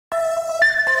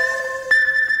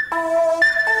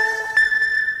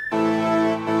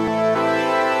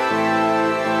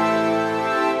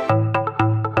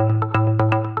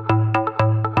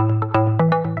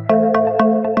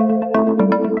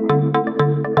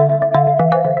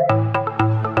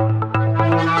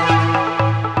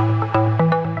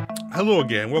Hello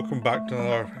again, welcome back to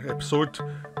another episode.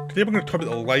 Today we're going to talk about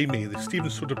the Limey, the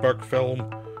Steven Soderbergh film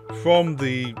from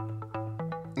the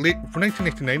from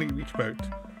 1989 it came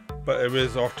out, but it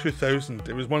was, or 2000,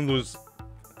 it was one of those,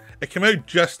 it came out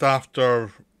just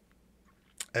after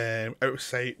Out of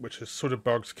Sight, which is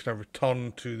Soderbergh's kind of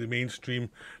return to the mainstream.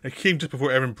 It came just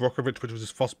before Erin Brockovich, which was his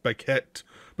first big hit,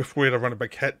 before he had a run of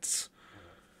big hits.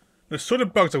 Now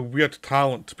Soderbergh's a weird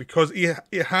talent, because he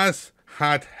has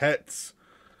had hits,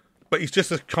 but he's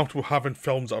just as comfortable having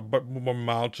films that are a bit more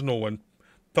marginal and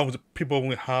films that people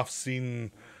only half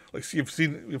seen. Like, you've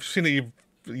seen it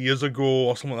years ago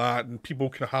or something like that, and people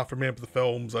kind of half remember the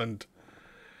films. And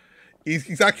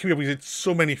he's actually, we did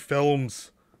so many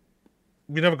films,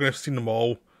 we're never going to have seen them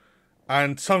all.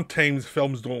 And sometimes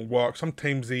films don't work.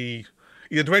 Sometimes he's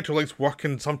a director who likes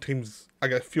working. Sometimes I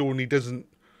get a feeling he doesn't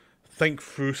think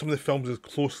through some of the films as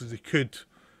close as he could.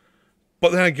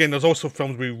 But then again, there's also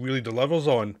films where he really delivers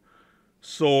on.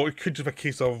 So it could just be a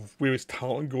case of where his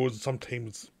talent goes, and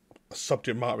sometimes a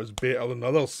subject matter is better than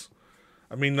others.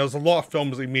 I mean, there's a lot of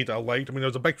films that he made that I liked. I mean, I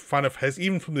was a big fan of his,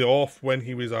 even from the off, when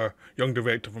he was a young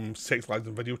director from Sex, Lies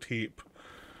and Videotape.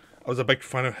 I was a big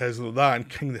fan of his. That and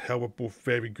King of the Hill were both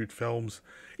very good films.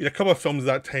 He had a couple of films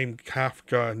at that time,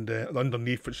 Kafka and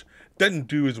Underneath, which didn't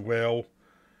do as well,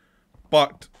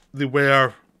 but they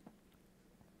were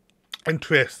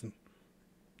interesting.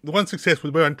 The one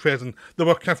successful, they were interesting. There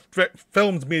were kind of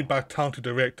films made by a talented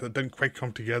director that didn't quite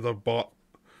come together, but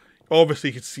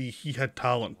obviously you could see he had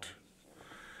talent.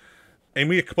 And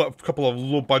we had a couple of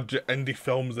low-budget indie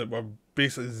films that were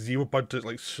basically zero budget,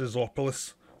 like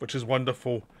Schizopolis, which is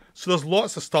wonderful. So there's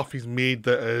lots of stuff he's made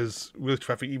that is really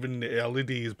terrific, even in the early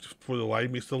days before the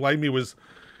Limey. So the Limey was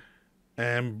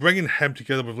bringing him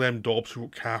together with Lem Dobbs, who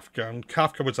wrote Kafka. And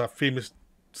Kafka was a famous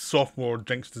sophomore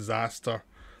drinks disaster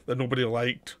that nobody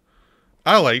liked.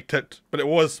 I liked it, but it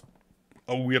was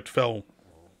a weird film.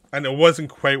 And it wasn't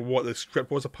quite what the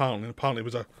script was, apparently. Apparently it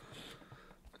was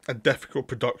a difficult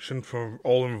production for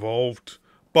all involved.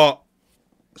 But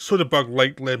Soderbergh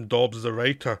liked Lem Dobbs as a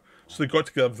writer, so they got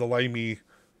together with the Limey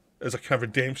as a kind of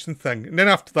redemption thing. And then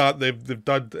after that, they've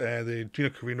done the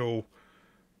Gina Carano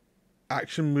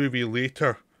action movie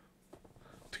later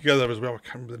together as well. I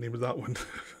can't remember the name of that one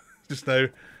just now.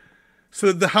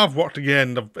 So they have worked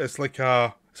again. It's like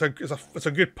it's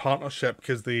a good partnership,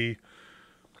 because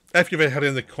if you've ever heard any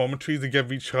of the commentaries they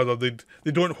give each other, they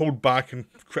don't hold back in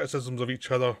criticisms of each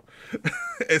other.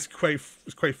 It's quite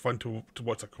fun to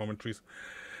watch the commentaries.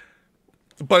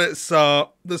 But it's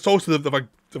also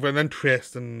they've an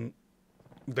interesting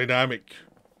dynamic.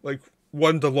 Like,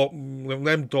 Lem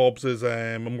Dobbs is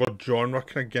a more genre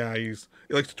kind of guy. He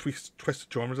likes to twist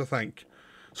the genres, I think.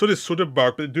 So does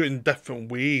Soderbergh, but they do it in different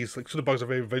ways. Like, Soderbergh's a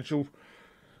very visual,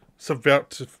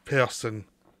 subversive person,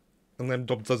 and Lem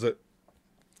Dobbs does it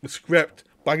with script,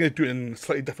 but I'm going to do it in a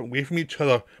slightly different way from each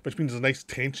other, which means there's a nice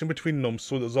tension between them,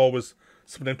 so there's always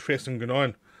something interesting going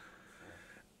on.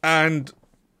 And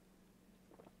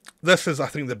this is, I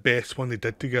think, the best one they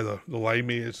did together. The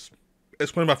Limey it's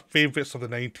one of my favourites of the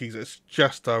 90s. It's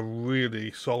just a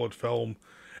really solid film.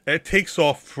 It takes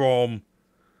off from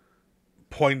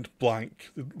Point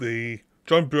Blank, the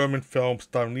John Boorman film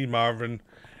starring Lee Marvin.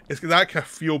 It's got that kind of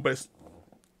feel, but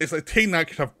it's like taking that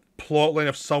kind of plot line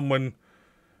of someone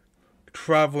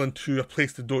travelling to a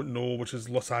place they don't know, which is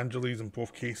Los Angeles in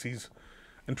both cases,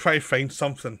 and try to find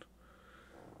something.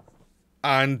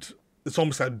 And it's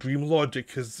almost like dream logic,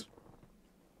 because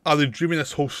are they dreaming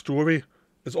this whole story?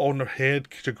 It's all in their head,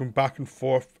 because you're going back and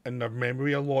forth in their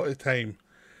memory a lot of the time,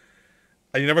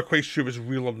 and you're never quite sure if it's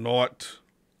real or not.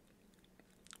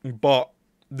 But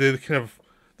the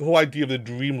whole idea of the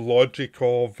dream logic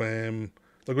of they're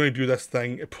going to do this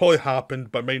thing, it probably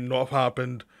happened, but it might not have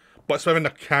happened. But it's within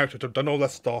their characters have done all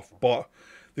this stuff, but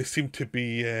they seem to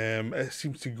be it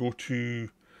seems to go too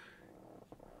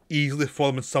easily for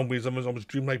them in some ways. It was almost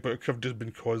dreamlike, but it could have just been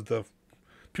because the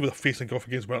people they're facing off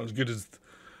against weren't as good as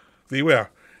they were.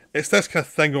 It's this kind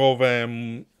of thing of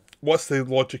what's the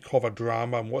logic of a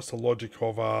drama and what's the logic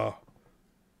of a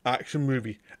action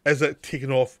movie? Is it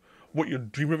taking off what your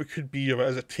dream of it could be, or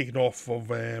is it taking off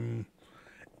of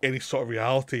any sort of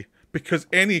reality? Because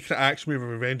any kind of action movie or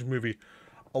revenge movie,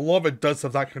 a lot of it does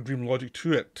have that kind of dream logic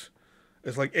to it.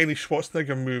 It's like any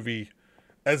Schwarzenegger movie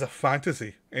is a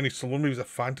fantasy. Any Stallone movie is a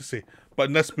fantasy. But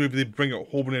in this movie, they bring it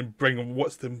home and bring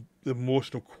what's the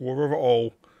emotional core of it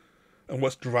all, and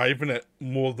what's driving it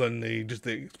more than just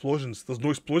the explosions. There's no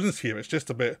explosions here. It's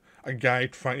just about a guy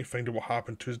trying to find out what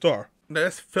happened to his daughter. Now,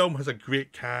 this film has a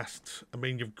great cast. I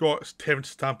mean, you've got Terence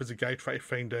Stamp as a guy trying to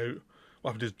find out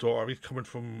what happened to his daughter. He's coming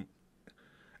from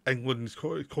England. He's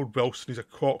called Wilson. He's a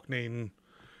Cockney. And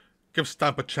gives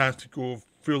Stamp a chance to go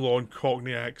full-on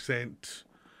Cockney accent.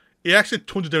 He actually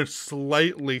tones it down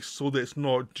slightly so that it's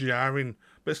not jarring,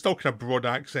 but it's still kind of broad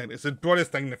accent. It's the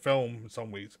broadest thing in the film in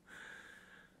some ways.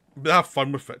 But have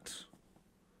fun with it,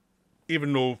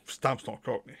 even though Stamp's not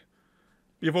Cockney.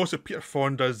 You've also Peter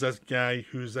Fonda as this guy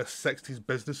who's a 60s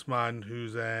businessman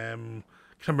who's kind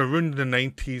of marooned in the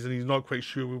 90s and he's not quite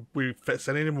sure where he fits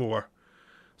in anymore.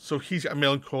 So he's got a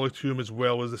melancholy to him as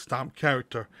well as the Stamp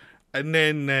character. And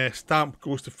then Stamp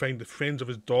goes to find the friends of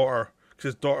his daughter because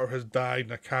his daughter has died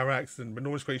in a car accident, but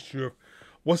no one's quite sure.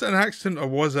 Was it an accident or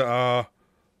was it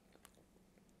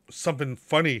something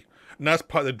funny? And that's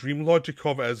part of the dream logic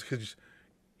of it, is because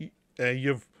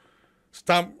you've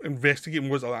Stamp investigating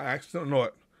was it an accident or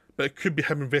not, but it could be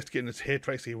him investigating his head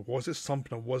trying to say, was it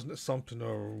something or wasn't it something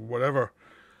or whatever.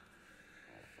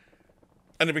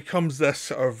 And it becomes this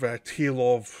sort of tale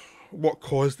of what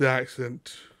caused the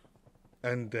accident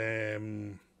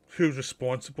and who's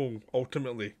responsible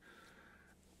ultimately.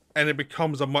 And it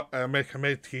becomes a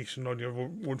meditation on your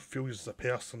own feelings as a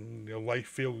person, your life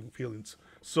feelings.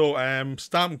 So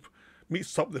Stamp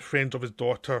meets up with the friends of his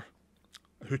daughter,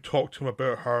 who talked to him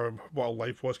about what her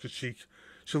life was, because she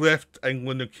left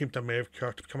England and came to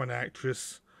America to become an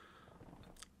actress.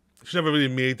 She never really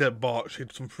made it, but she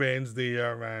had some friends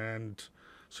there, and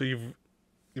so you've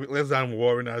Lisanne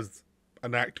Warren as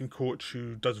an acting coach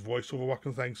who does voiceover work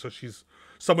and things. So she's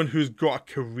someone who's got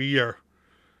a career,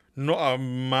 not a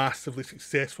massively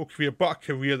successful career, but a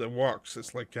career that works.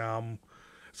 It's like a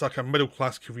middle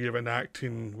class career in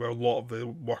acting, where a lot of the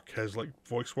work is like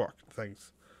voice work and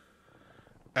things.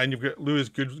 And you've got Louis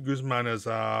Guzman as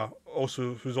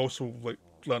who's also like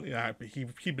learning to act, but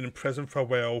he'd been in prison for a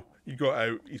while. He got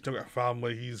out. He's now got a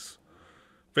family. He's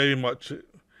very much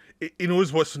he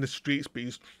knows what's in the streets, but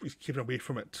he's keeping away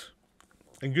from it.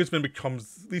 And Guzman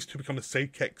these two become the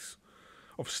sidekicks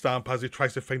of Stamp as he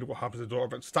tries to find out what happens to the daughter.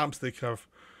 But Stamp's the kind of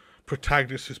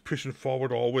protagonist who's pushing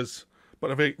forward always, but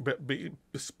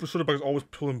Soderbergh's always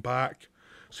pulling back.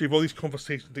 So you have all these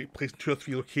conversations that take place in 2 or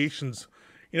 3 locations.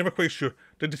 You're never quite sure,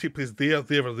 did they take place there,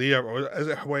 or there, or is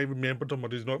it how I remembered them, or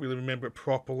does he not really remember it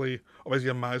properly, or is he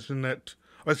imagining it,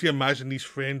 or is he imagining these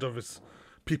friends of his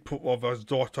people, of his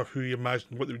daughter, who he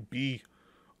imagined what they would be,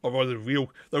 or are they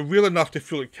real? They're real enough to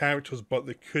feel like characters, but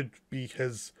they could be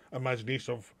his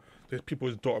imagination of the people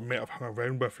his daughter might have hung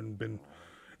around with and been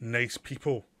nice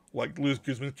people. Like Louis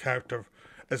Guzman's character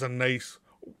is a nice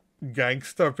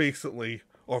gangster, basically,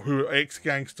 or who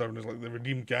ex-gangster, and is like the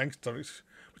redeemed gangster, which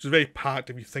is very packed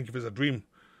if you think of it as a dream.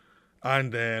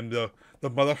 And the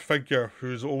mother figure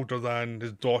who's older than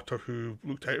his daughter who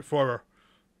looked out for her.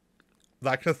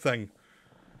 That kind of thing.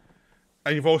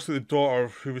 And you've also the daughter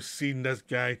who was seeing this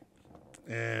guy,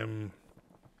 played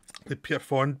by Peter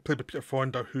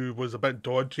Fonda, who was a bit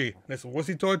dodgy. And I said, was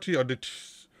he dodgy, or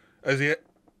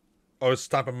or is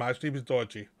Stamp imagining he was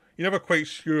dodgy? You're never quite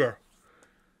sure.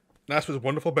 And that's what's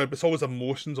wonderful about it, but it's always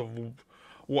emotions of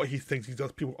what he thinks these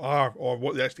other people are, or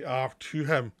what they actually are to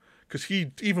him. Because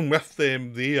even with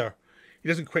them there, he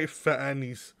doesn't quite fit in.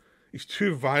 He's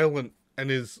too violent in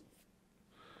his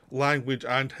language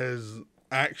and his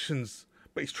actions,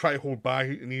 but he's trying to hold back,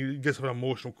 and he does have an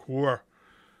emotional core.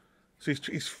 So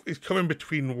he's coming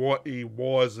between what he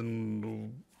was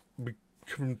and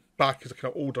coming back as a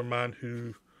kind of older man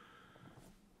who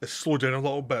is slowed down a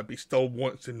little bit, but he still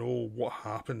wants to know what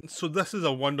happened. So this is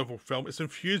a wonderful film. It's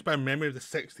infused by a memory of the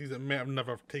 60s that may have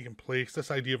never taken place. This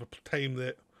idea of a time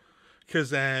that, because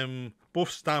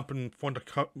both Stamp and Fonda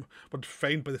were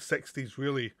defined by the 60s,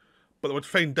 really, but they were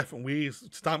defined in different ways.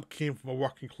 Stamp came from a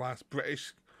working class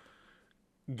British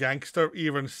gangster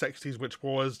era in the 60s, which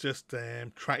was just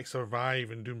trying to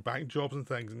survive and doing bank jobs and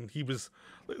things, and he was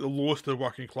like the lowest of the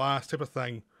working class type of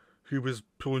thing, who was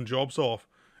pulling jobs off.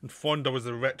 And Fonda was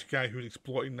the rich guy who was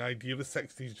exploiting the idea of the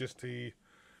 60s just to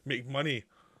make money.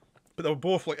 But they were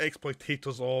both like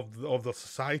exploitators of their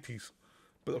societies.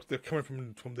 But they're coming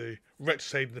from the rich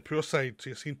side and the poor side, so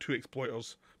you're seeing two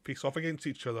exploiters face off against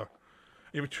each other.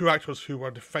 And you have 2 actors who were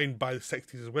defined by the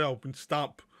 60s as well. When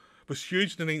Stamp was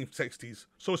huge in the 1960s,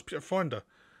 so was Peter Fonda.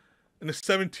 In the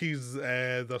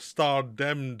 70s, their star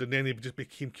dimmed, and then they just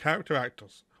became character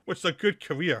actors, which is a good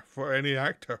career for any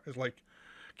actor. It's like,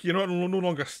 you're no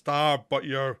longer a star, but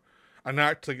you're an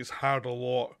actor that gets hired a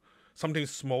lot.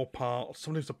 Sometimes small parts,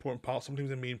 sometimes important parts, sometimes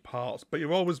the main parts. But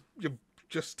you're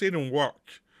just staying in work.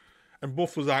 And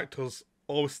both those actors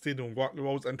always stayed in work. They were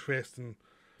always interesting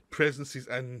presences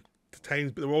in the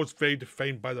times, but they were always very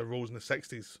defined by their roles in the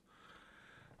 60s.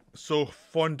 So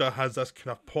Fonda has this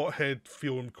kind of pothead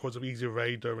feeling because of Easy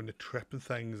Rider and The Trip and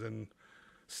things, and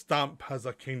Stamp has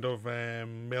a kind of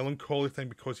melancholy thing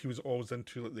because he was always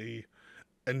into like the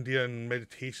Indian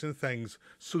meditation things.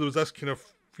 So there was this kind of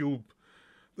feel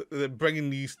that bringing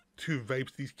these two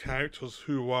vibes, these characters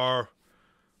who are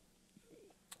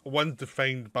one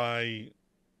defined by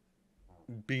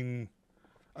being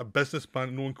a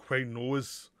businessman no one quite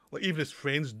knows. Like even his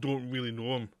friends don't really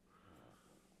know him,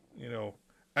 you know.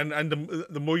 And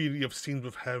the more you have seen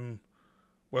with him,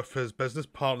 with his business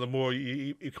partner, the more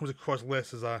he comes across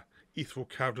less as a ethereal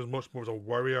character, much more as a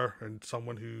warrior and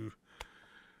someone who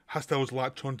has to always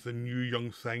latch on to the new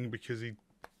young thing because he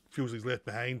feels he's left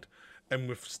behind. And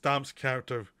with Stamp's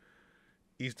character,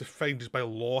 he's defined just by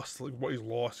loss, like what he's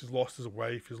lost. He's lost his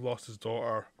wife, he's lost his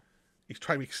daughter. He's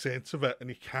trying to make sense of it, and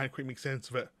he can't quite make sense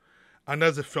of it. And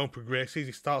as the film progresses,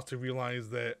 he starts to realise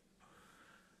that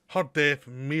her death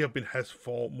may have been his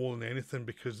fault more than anything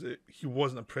because he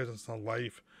wasn't a presence in her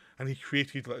life, and he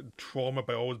created like trauma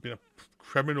by always being a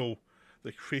criminal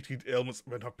that created elements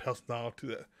within her personality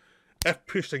that, if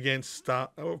pushed against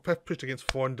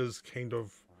Fonda's kind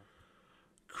of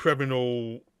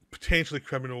criminal, potentially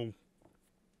criminal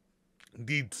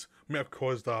deeds, may have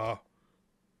caused a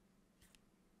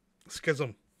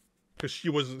schism because she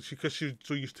was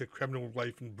so used to criminal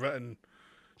life in Britain,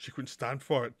 she couldn't stand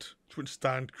for it. She couldn't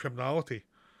stand criminality.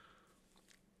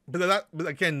 But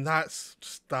again, that's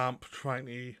Stamp trying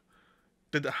to.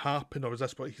 Did it happen, or is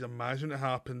this what he's imagined it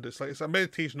happened? It's a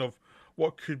meditation of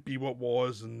what could be, what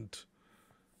was, and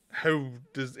how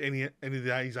does any of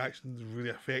these actions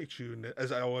really affect you? And is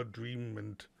it all a dream?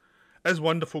 And it's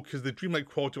wonderful because the dreamlike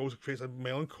quality also creates a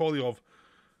melancholy of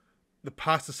the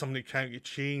past is something that can't get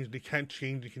changed. He can't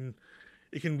change.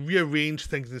 He can rearrange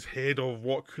things in his head of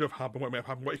what could have happened, what might have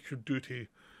happened, what he could do to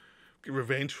get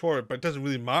revenge for it. But it doesn't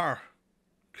really matter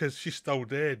because she's still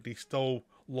dead. He still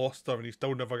lost her, and he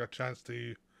still never got a chance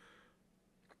to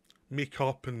make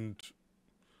up and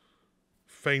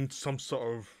find some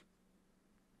sort of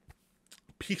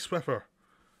peace with her.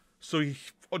 So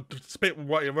despite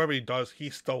whatever he does,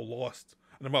 he's still lost.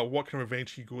 And no matter what kind of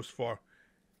revenge he goes for,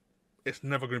 it's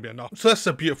never going to be enough. So this is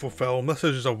a beautiful film. This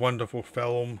is just a wonderful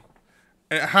film.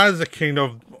 It has a kind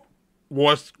of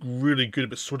what's really good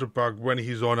about Soderbergh when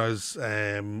he's on a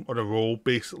roll,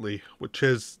 basically, which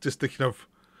is just the kind of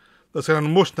there's an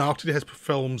emotionality to his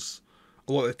films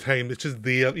a lot of the time. It's just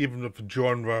there, even if the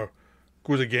genre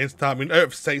goes against that. I mean, Out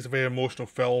of Sight's a very emotional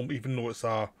film, even though it's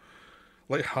a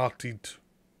light-hearted,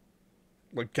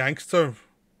 like gangster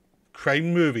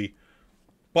crime movie.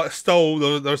 But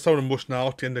still, there's still an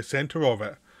emotionality in the centre of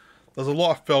it. There's a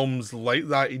lot of films like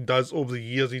that he does over the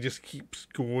years. He just keeps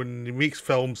going. He makes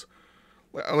films.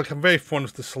 Like I'm very fond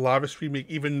of the Solaris remake,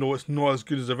 even though it's not as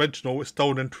good as the original. It's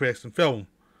still an interesting film.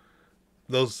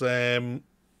 There's one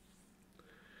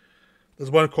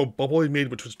called Bubble he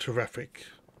made, which was terrific.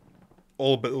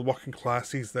 All about the working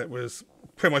classes that was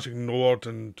pretty much ignored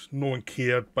and no one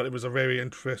cared, but it was a very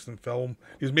interesting film.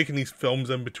 He was making these films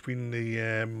in between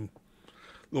the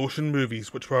Ocean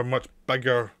movies, which were much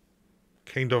bigger,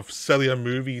 kind of sillier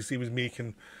movies he was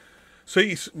making. So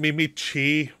he made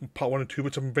Che, part 1 and 2,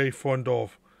 which I'm very fond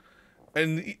of.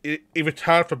 And he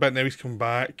retired for a bit, now he's come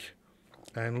back.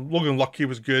 And Logan Lucky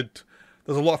was good.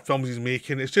 There's a lot of films he's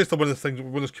making. It's just one of the things,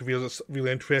 one of his careers that's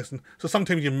really interesting. So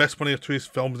sometimes you miss one or two of his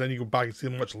films, and then you go back and see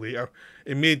them much later.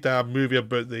 He made a movie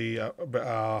about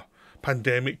about a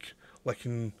pandemic, like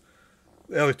in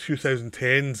the early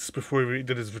 2010s, before he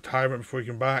did his retirement, before he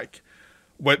came back,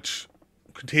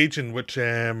 Contagion, which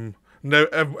now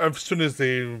as soon as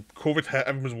the COVID hit,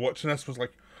 everyone was watching this, was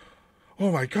like,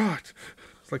 oh my god.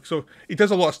 It's like, so he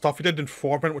does a lot of stuff. He did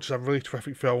Informant, which is a really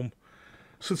terrific film.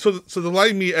 So the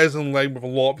Limey is in line with a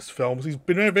lot of his films. He's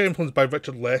been very influenced by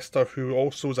Richard Lester, who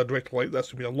also is a director like this,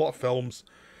 who made a lot of films,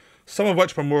 some of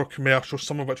which were more commercial,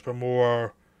 some of which were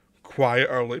more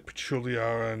quieter, like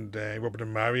Petulia and Robert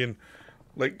and Marion.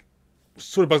 Like,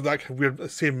 Soderbergh's that kind of weird, the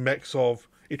same mix of,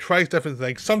 he tries different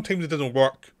things. Sometimes it doesn't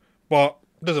work, but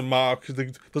it doesn't matter,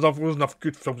 because there's enough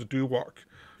good films that do work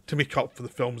to make up for the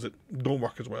films that don't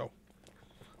work as well.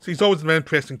 So he's always an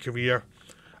interesting career.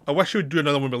 I wish he would do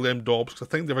another one with Lem Dobbs, because I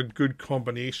think they're a good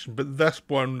combination, but this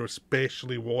one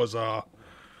especially was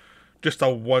just a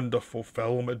wonderful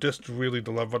film. It just really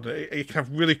delivered. It kind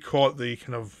of really caught the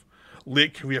kind of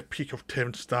late career peak of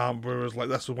Terence Stamp, where it was like,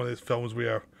 this was one of those films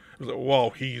where it was like, wow,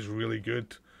 he's really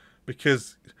good,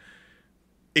 because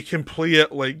he can play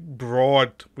it like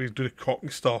broad when he's doing the Cockney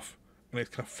stuff, and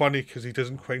it's kind of funny because he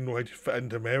doesn't quite know how to fit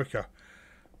into America,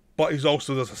 but there's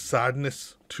a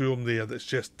sadness to him there that's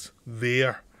just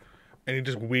there. And he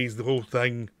just weighs the whole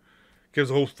thing, gives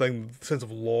the whole thing the sense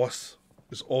of loss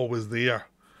is always there.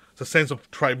 The sense of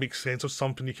trying to make sense of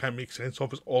something you can't make sense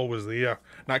of is always there.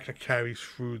 And that kind of carries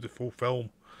through the full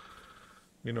film.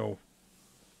 You know.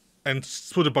 And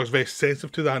Soderbergh's very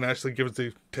sensitive to that and actually gives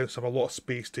the Terrence Stamp a lot of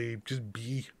space to just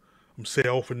be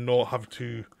himself and not have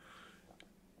to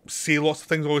say lots of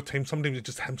things all the time. Sometimes it's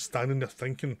just him standing there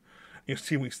thinking. You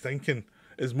see what he's thinking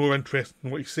is more interesting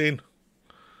than what he's saying.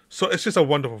 So it's just a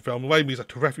wonderful film. Limey is a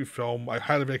terrific film. I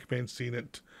highly recommend seeing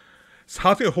it. It's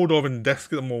hard to hold off in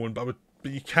disc at the moment, but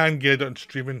you can get it on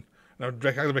streaming, and I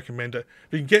would highly recommend it.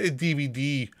 If you can get a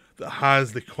DVD that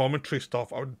has the commentary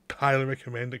stuff, I would highly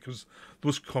recommend it because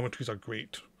those commentaries are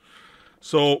great.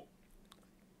 So,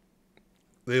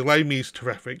 the Limey is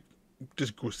terrific.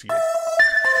 Just go see it.